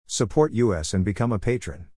Support US and become a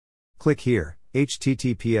patron. Click here,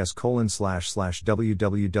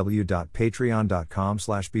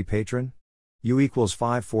 https://www.patreon.com/bepatron. U equals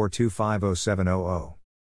 542507000.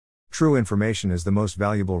 True information is the most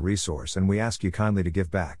valuable resource and we ask you kindly to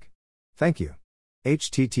give back. Thank you.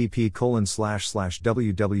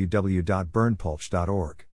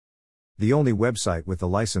 http://www.burnpulch.org. The only website with the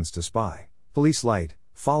license to spy. Police Light.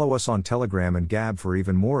 Follow us on Telegram and Gab for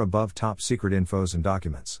even more above top secret infos and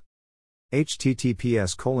documents.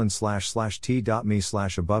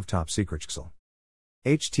 https://t.me/above top secretsxl.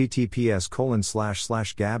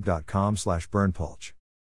 https://gab.com/burnpulch.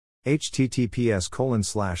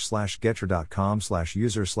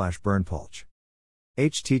 https://getter.com/user/burnpulch.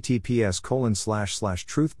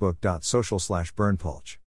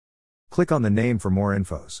 https://truthbook.social/burnpulch. Click on the name for more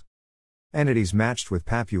infos. Entities matched with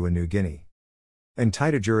Papua New Guinea.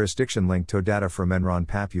 Entita jurisdiction link to data from Enron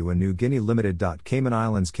Papua New Guinea Limited. Cayman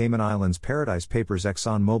Islands Paradise Papers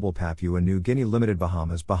Exxon Mobil Papua New Guinea Limited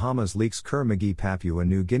Bahamas leaks Kerr McGee Papua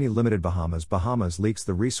New Guinea Limited Bahamas leaks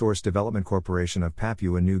The Resource Development Corporation of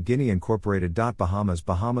Papua New Guinea Incorporated.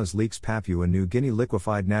 Bahamas leaks Papua New Guinea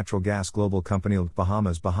Liquefied Natural Gas Global Company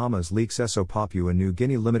Bahamas leaks Esso Papua New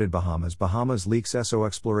Guinea Limited Bahamas leaks Esso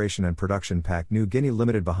Exploration and Production PAC New Guinea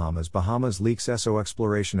Limited Bahamas leaks Esso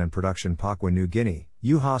Exploration and Production Papua New Guinea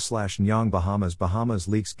UHA/Nyang Bahamas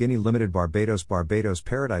leaks Guinea Limited Barbados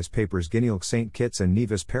Paradise Papers Guinea St. Kitts and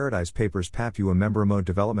Nevis Paradise Papers Papua Member Mode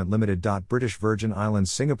Development Limited. British Virgin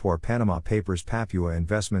Islands Singapore Panama Papers Papua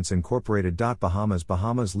Investments Incorporated.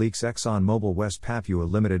 Bahamas leaks Exxon Mobil West Papua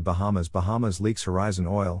Limited Bahamas leaks Horizon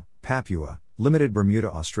Oil Papua Limited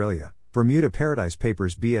Bermuda Australia Bermuda Paradise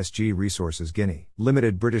Papers BSG Resources Guinea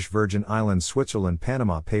Limited British Virgin Islands Switzerland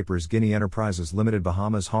Panama Papers Guinea Enterprises Limited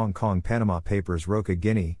Bahamas Hong Kong Panama Papers Roca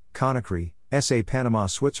Guinea Conakry SA Panama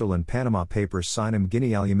Switzerland Panama Papers Sinam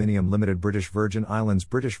Guinea Aluminium Limited British Virgin Islands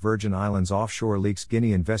Offshore Leaks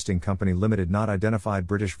Guinea Investing Company Limited Not identified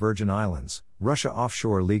British Virgin Islands Russia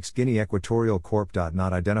Offshore Leaks Guinea Equatorial Corp.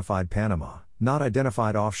 Not identified Panama Not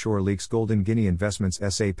identified Offshore Leaks Golden Guinea Investments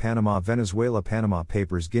SA Panama Venezuela Panama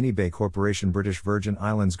Papers Guinea Bay Corporation British Virgin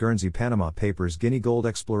Islands Guernsey Panama Papers Guinea Gold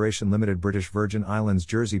Exploration Limited British Virgin Islands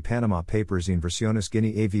Jersey Panama Papers Inversiones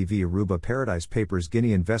Guinea AVV Aruba Paradise Papers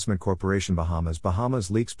Guinea Investment Corporation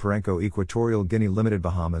Bahamas leaks Perenco Equatorial Guinea Limited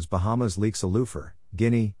Bahamas leaks Alufer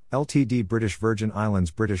Guinea Ltd British Virgin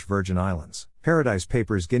Islands Paradise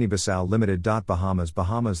Papers Guinea-Bissau Limited.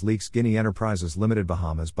 Bahamas leaks Guinea Enterprises Limited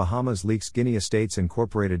Bahamas leaks Guinea Estates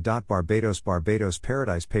Incorporated. Barbados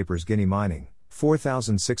Paradise Papers Guinea Mining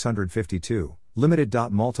 4652 Limited.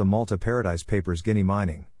 Malta Paradise Papers Guinea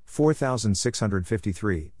Mining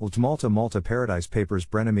 4653 Malta Paradise Papers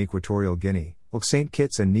Brenham Equatorial Guinea St.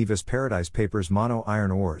 Kitts and Nevis Paradise Papers Mono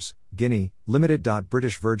Iron Ores Guinea Limited.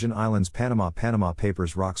 British Virgin Islands Panama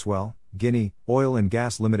Papers Roxwell Guinea Oil and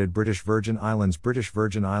Gas Limited British Virgin Islands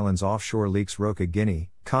Offshore Leaks Roca Guinea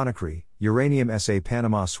Conakry Uranium SA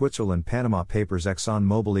Panama Switzerland Panama Papers Exxon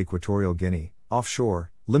Mobil Equatorial Guinea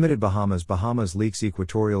Offshore Limited Bahamas leaks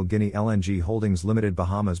Equatorial Guinea LNG Holdings Limited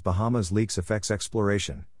Bahamas leaks Effects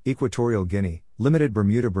Exploration Equatorial Guinea Limited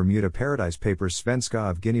Bermuda Paradise Papers Svenska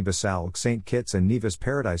of Guinea-Bissau St. Kitts and Nevis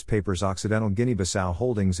Paradise Papers Occidental Guinea-Bissau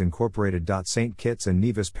Holdings Incorporated. St. Kitts and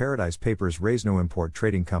Nevis Paradise Papers Raisno Import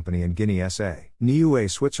Trading Company and Guinea SA Niue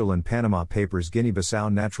Switzerland Panama Papers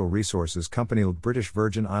Guinea-Bissau Natural Resources Company British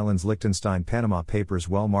Virgin Islands Liechtenstein Panama Papers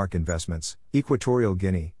Wellmark Investments Equatorial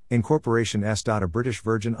Guinea Incorporation S. British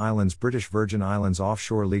Virgin Islands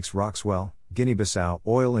Offshore Leaks Roxwell Guinea-Bissau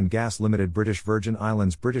Oil and Gas Limited British Virgin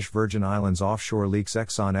Islands Offshore Leaks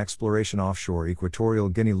Exxon Exploration Offshore Equatorial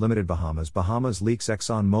Guinea Limited Bahamas leaks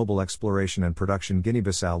Exxon Mobil Exploration and Production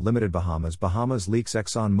Guinea-Bissau Limited Bahamas leaks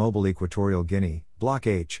Exxon Mobil Equatorial Guinea Block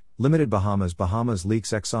H Limited Bahamas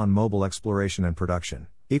leaks Exxon Mobil Exploration and Production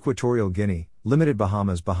Equatorial Guinea Limited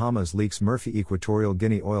Bahamas leaks Murphy Equatorial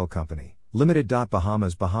Guinea Oil Company Limited.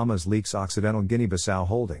 Bahamas leaks Occidental Guinea-Bissau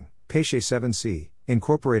Holding Peixe 7C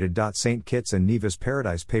Incorporated. St. Kitts and Nevis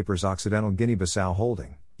Paradise Papers Occidental Guinea-Bissau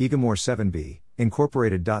Holding Egamore 7B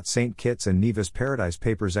Incorporated. St. Kitts and Nevis Paradise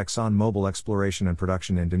Papers Exxon Mobil Exploration and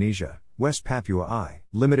Production Indonesia West Papua I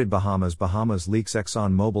Limited. Bahamas leaks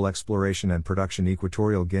Exxon Mobil Exploration and Production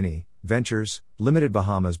Equatorial Guinea Ventures Limited.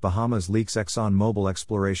 Bahamas leaks Exxon Mobil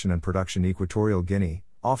Exploration and Production Equatorial Guinea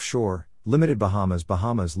Offshore Limited.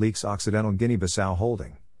 Bahamas leaks Occidental Guinea-Bissau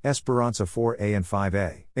Holding Esperanza 4A and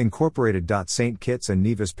 5A Incorporated. St. Kitts and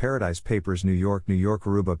Nevis Paradise Papers New York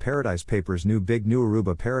Aruba Paradise Papers New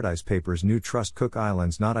Aruba Paradise Papers New Trust Cook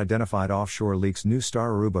Islands Not Identified Offshore Leaks New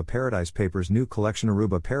Star Aruba Paradise Papers New Collection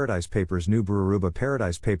Aruba Paradise Papers New Brew Aruba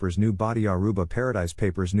Paradise Papers New Body Aruba Paradise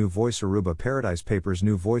Papers New Voice Aruba Paradise Papers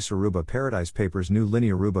New Voice Aruba Paradise Papers New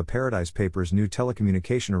Linear Aruba Paradise Papers New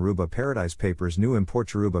Telecommunication Aruba Paradise Papers New Import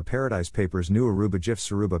Aruba Paradise Papers New Aruba GIFs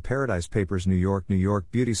Aruba Paradise Papers New York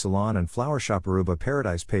Beauty Salon and Flower Shop Aruba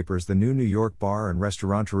Paradise Papers The New York Bar and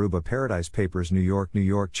Restaurant Aruba Paradise Papers New York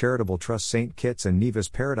Charitable Trust St. Kitts and Nevis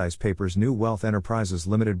Paradise Papers New Wealth Enterprises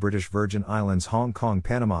Limited British Virgin Islands Hong Kong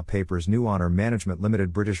Panama Papers New Honor Management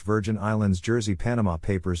Limited British Virgin Islands Jersey Panama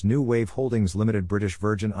Papers New Wave Holdings Limited British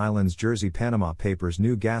Virgin Islands Jersey Panama Papers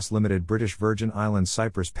New Gas Limited British Virgin Islands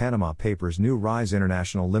Cyprus Panama Papers New Rise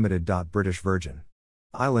International Limited. British Virgin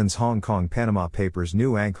Islands Hong Kong Panama Papers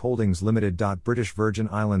New Ank Holdings Limited. British Virgin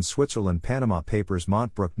Islands Switzerland Panama Papers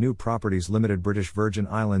Montbrook New Properties Limited British Virgin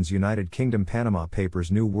Islands United Kingdom Panama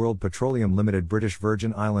Papers New World Petroleum Limited British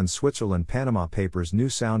Virgin Islands Switzerland Panama Papers New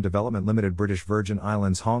Sound Development Limited British Virgin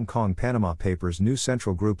Islands Hong Kong Panama Papers New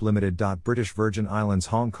Central Group Limited. British Virgin Islands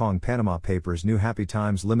Hong Kong Panama Papers New Happy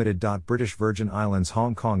Times Limited. British Virgin Islands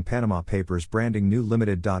Hong Kong Panama Papers Branding New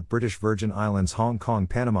Limited. British Virgin Islands Hong Kong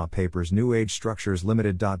Panama Papers New Age Structures Limited.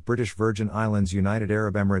 British Virgin Islands United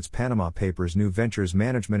Arab Emirates Panama Papers New Ventures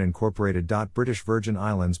Management Incorporated. British Virgin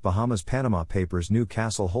Islands Bahamas Panama Papers New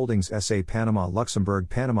Castle Holdings SA Panama Luxembourg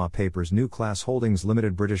Panama Papers New Class Holdings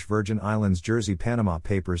Limited British Virgin Islands Jersey Panama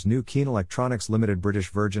Papers New Keen Electronics Limited British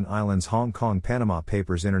Virgin Islands Hong Kong Panama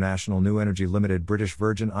Papers International New Energy Limited British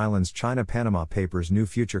Virgin Islands China Panama Papers New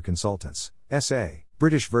Future Consultants SA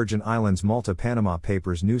British Virgin Islands Malta Panama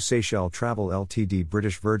Papers New Seychelles Travel Ltd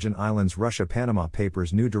British Virgin Islands Russia Panama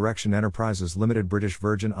Papers New Direction Enterprises Limited British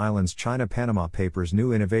Virgin Islands China Panama Papers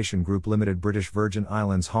New Innovation Group Limited British Virgin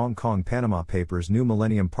Islands Hong Kong Panama Papers New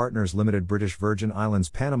Millennium Partners Limited British Virgin Islands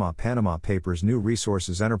Panama Papers New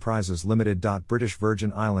Resources Enterprises Limited. British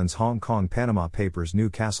Virgin Islands Hong Kong Panama Papers New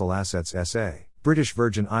Castle Assets SA British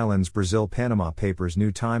Virgin Islands Brazil Panama Papers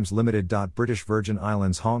New Times Limited. British Virgin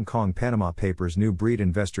Islands Hong Kong Panama Papers New Breed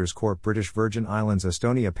Investors Corp British Virgin Islands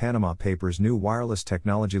Estonia Panama Papers New Wireless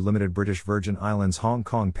Technology Limited British Virgin Islands Hong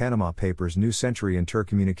Kong Panama Papers New Century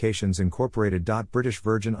Intercommunications Incorporated. British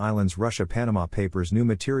Virgin Islands Russia Panama Papers New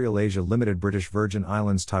Material Asia Limited British Virgin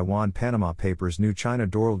Islands Taiwan Panama Papers New China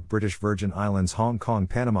Dorld British Virgin Islands Hong Kong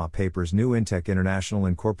Panama Papers New Intech International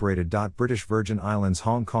Incorporated. British Virgin Islands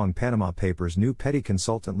Hong Kong Panama Papers New Petty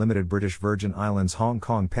Consultant Limited British Virgin Islands Hong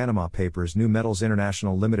Kong Panama Papers New Metals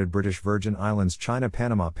International Limited British Virgin Islands China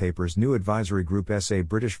Panama Papers New Advisory Group SA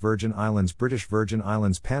British Virgin Islands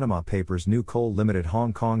Panama Papers New Coal Limited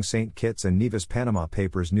Hong Kong St. Kitts and Nevis Panama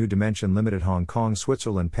Papers New Dimension Limited Hong Kong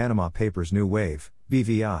Switzerland Panama Papers New Wave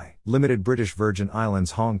BVI Limited British Virgin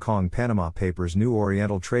Islands Hong Kong Panama Papers New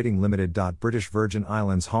Oriental Trading Limited. British Virgin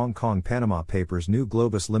Islands Hong Kong Panama Papers New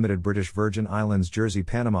Globus Limited British Virgin Islands Jersey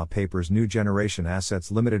Panama Papers New Generation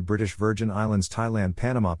Assets Limited British Virgin Islands Thailand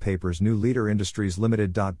Panama Papers New Leader Industries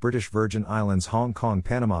Limited. British Virgin Islands Hong Kong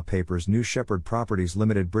Panama Papers New Shepherd Properties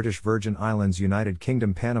Limited British Virgin Islands United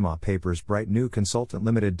Kingdom Panama Papers Bright New Consultant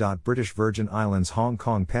Limited. British Virgin Islands Hong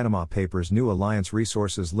Kong Panama Papers New Alliance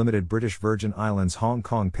Resources Limited British Virgin Islands Hong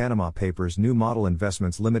Kong Panama Papers New Model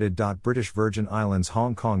Investments Limited. British Virgin Islands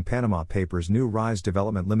Hong Kong Panama Papers New Rise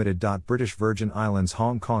Development Limited. British Virgin Islands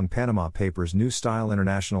Hong Kong Panama Papers New Style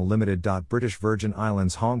International Limited. British Virgin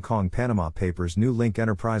Islands Hong Kong Panama Papers New Link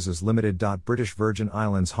Enterprises Limited. British Virgin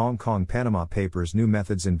Islands Hong Kong Panama Papers New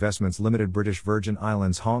Methods Investments Limited British Virgin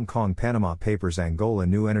Islands Hong Kong Panama Papers Angola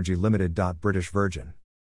New Energy Limited. British Virgin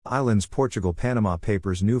Islands Portugal Panama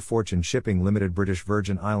Papers New Fortune Shipping Limited British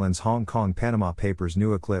Virgin Islands Hong Kong Panama Papers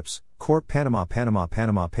New Eclipse Corp Panama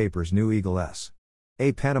Papers New Eagle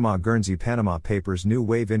S.A. Panama Guernsey Panama Papers New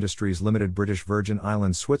Wave Industries Limited British Virgin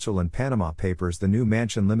Islands Switzerland Panama Papers The New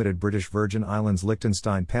Mansion Limited British Virgin Islands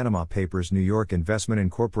Liechtenstein Panama Papers New York Investment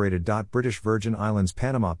Incorporated. British Virgin Islands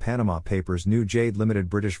Panama Papers New Jade Limited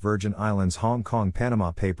British Virgin Islands Hong Kong Panama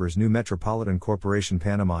Papers New Metropolitan Corporation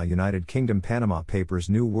Panama United Kingdom Panama Papers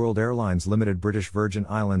New World Airlines Limited British Virgin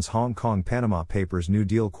Islands Hong Kong Panama Papers New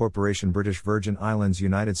Deal Corporation British Virgin Islands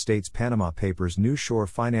United States Panama Papers New Shore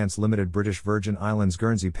Finance Limited British Virgin Islands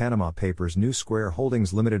Guernsey Panama Papers New Square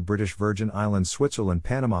Holdings Limited British Virgin Islands Switzerland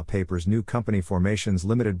Panama Papers New Company Formations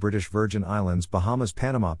Limited British Virgin Islands Bahamas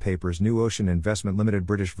Panama Papers New Ocean Investment Limited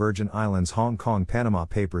British Virgin Islands Hong Kong Panama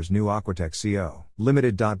Papers New Aquatech Co.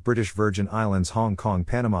 Limited. British Virgin Islands Hong Kong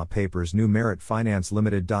Panama Papers New Merit Finance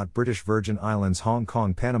Limited. British Virgin Islands Hong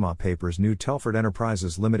Kong Panama Papers New Telford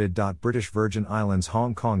Enterprises Limited. British Virgin Islands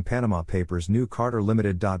Hong Kong Panama Papers New Carter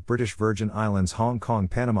Limited. British Virgin Islands Hong Kong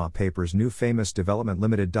Panama Papers New Famous Development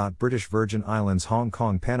Limited. British Virgin Islands Hong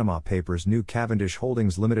Kong Panama Papers New Cavendish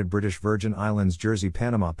Holdings Limited. British Virgin Islands Jersey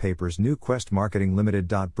Panama Papers New Quest Marketing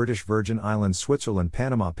Limited. British Virgin Islands Switzerland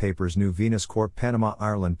Panama Papers New Venus Corp Panama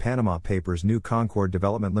Ireland Panama Papers New Concord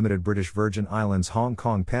Development Limited. British Virgin Islands Hong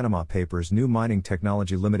Kong Panama Papers New Mining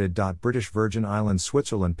Technology Limited. British Virgin Islands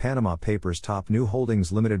Switzerland Panama Papers Top New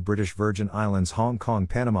Holdings Limited. British Virgin Islands Hong Kong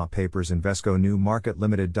Panama Papers Invesco New Market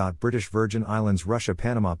Limited. British Virgin Islands Russia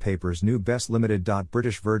Panama Papers New Best Limited.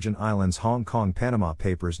 British Virgin Islands Hong Kong Panama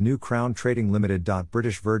Papers New Crown Trading Limited.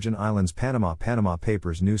 British Virgin Islands Panama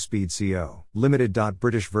Papers New Speed Co. Limited.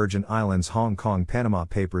 British Virgin Islands Hong Kong Panama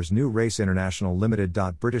Papers New Race International Limited.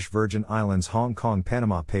 British Virgin Islands Hong Kong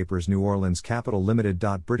Panama Papers New Orleans Capital Limited.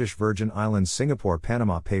 British Virgin Islands Singapore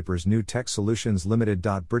Panama Papers New Tech Solutions Limited.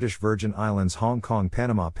 British Virgin Islands Hong Kong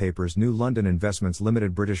Panama Papers New London Investments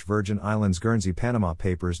Limited. British Virgin Islands Guernsey Panama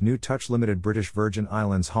Papers New Touch Limited. British Virgin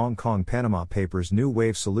Islands Hong Kong Panama Papers New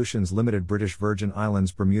Wave Solutions Limited. British Virgin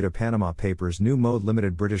Islands Bermuda Panama Papers New Mode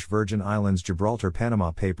Limited. British Virgin Islands Gibraltar Panama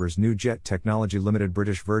Papers New Jet Technology Limited.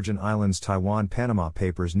 British Virgin Islands Taiwan Panama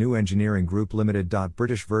Papers New Engineering Group Limited.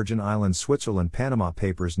 British Virgin Islands Switzerland Panama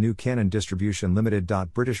Papers New Canon Distribution Limited.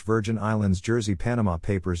 British Virgin Islands Jersey Panama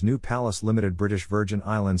Papers New Palace Limited. British Virgin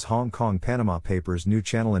Islands Hong Kong Panama Papers New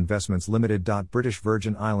Channel Investments Limited. British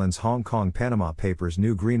Virgin Islands Hong Kong Panama Papers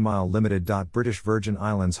New Green Mile Limited. British Virgin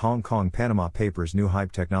Islands Hong Kong Panama Papers New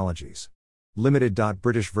Hype Technologies Limited.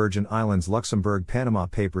 British Virgin Islands Luxembourg Panama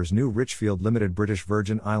Papers New Richfield Limited. British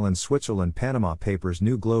Virgin Islands Switzerland Panama Papers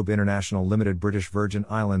New Globe International Limited. British Virgin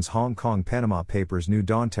Islands Hong Kong Panama Papers New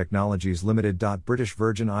Dawn Technologies Limited. British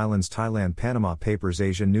Virgin Islands Thailand Panama Papers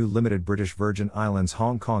Asia New Limited. British Virgin Islands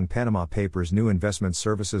Hong Kong Panama Papers New Investment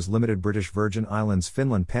Services Limited. British Virgin Islands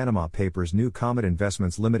Finland Panama Papers New Comet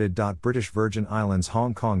Investments Limited. British Virgin Islands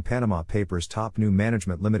Hong Kong Panama Papers Top New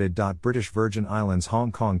Management Limited. British Virgin Islands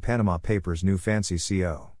Hong Kong Panama Papers New Fancy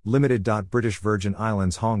Co. Limited. British Virgin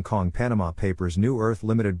Islands Hong Kong Panama Papers New Earth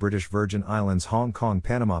Limited. British Virgin Islands Hong Kong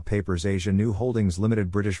Panama Papers Asia New Holdings Limited.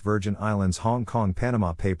 British Virgin Islands Hong Kong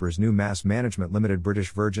Panama Papers New Mass Management Limited.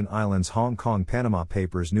 British Virgin Islands Hong Kong Panama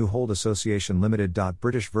Papers New Hold Association Limited.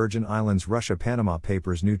 British Virgin Islands Russia Panama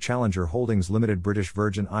Papers New Challenger Holdings Limited. British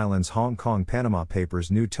Virgin Islands Hong Kong Panama Papers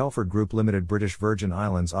New Telford Group Limited. British Virgin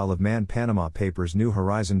Islands Isle of Man Panama Papers New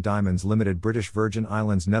Horizon Diamonds Limited. British Virgin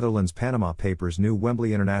Islands Netherlands Panama Papers New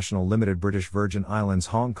Wembley International Limited. British Virgin Islands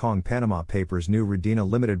Hong Kong Panama Papers New Redina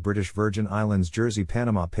Limited. British Virgin Islands Jersey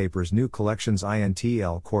Panama Papers New Collections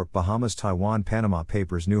INTL Corp Bahamas Taiwan Panama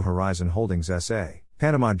Papers New Horizon Holdings SA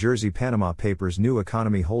Panama Jersey Panama Papers New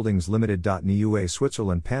Economy Holdings Limited. NUA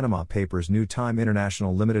Switzerland Panama Papers New Time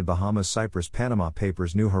International Limited. Bahamas Cyprus Panama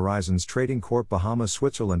Papers New Horizons Trading Corp Bahamas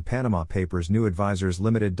Switzerland Panama Papers New Advisors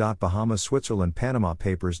Limited. Bahamas Switzerland Panama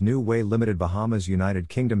Papers New Way Limited. Bahamas United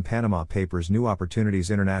Kingdom Panama Papers New Opportunities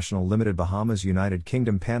International Limited. Bahamas United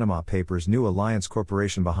Kingdom Panama Papers New Alliance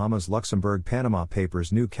Corporation Bahamas Luxembourg Panama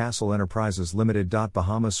Papers New Castle Enterprises Limited.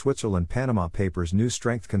 Bahamas Switzerland Panama Papers New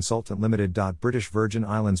Strength Consultant Limited. British Virgin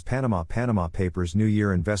Islands Panama Papers New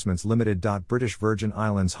Year Investments Limited. British Virgin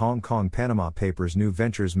Islands Hong Kong Panama Papers New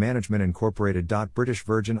Ventures Management Incorporated. British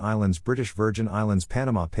Virgin Islands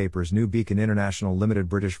Panama Papers New Beacon International Limited.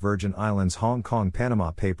 British Virgin Islands Hong Kong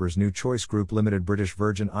Panama Papers New Choice Group Limited. British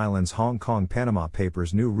Virgin Islands Hong Kong Panama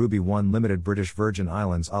Papers New Ruby One Limited. British Virgin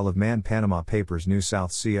Islands Isle of Man Panama Papers New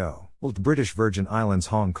South Co. British Virgin Islands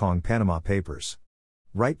Hong Kong Panama Papers.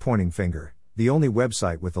 Right pointing finger, the only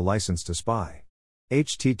website with the license to spy.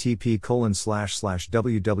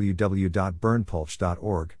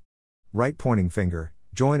 http://www.burnpulch.org. Right pointing finger,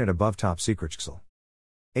 join at above top secret.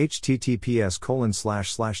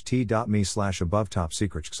 https://t.me/above top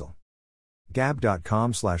secret.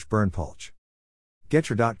 gab.com/burnpulch.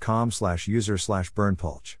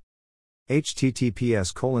 getcher.com/user/burnpulch.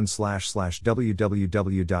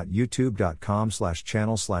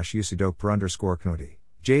 https://www.youtube.com/channel/usidokper_knoti.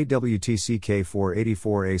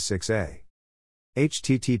 JWTCK484A6A.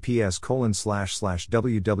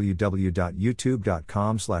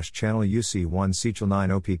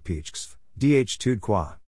 https://www.youtube.com/channel-uc1 dh2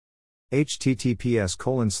 qua.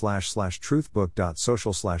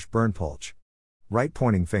 https://truthbook.social/burnpulch. Right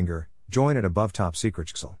pointing finger, join at above top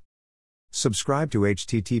secret. Subscribe to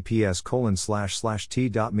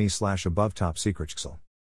https://t.me/above top secret.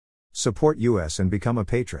 Support us and become a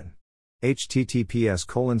patron.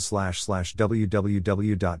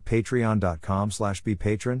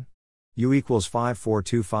 https://www.patreon.com/bepatron? U equals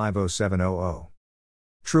 54250700.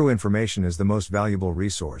 True information is the most valuable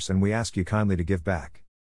resource and we ask you kindly to give back.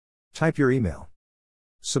 Type your email.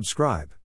 Subscribe.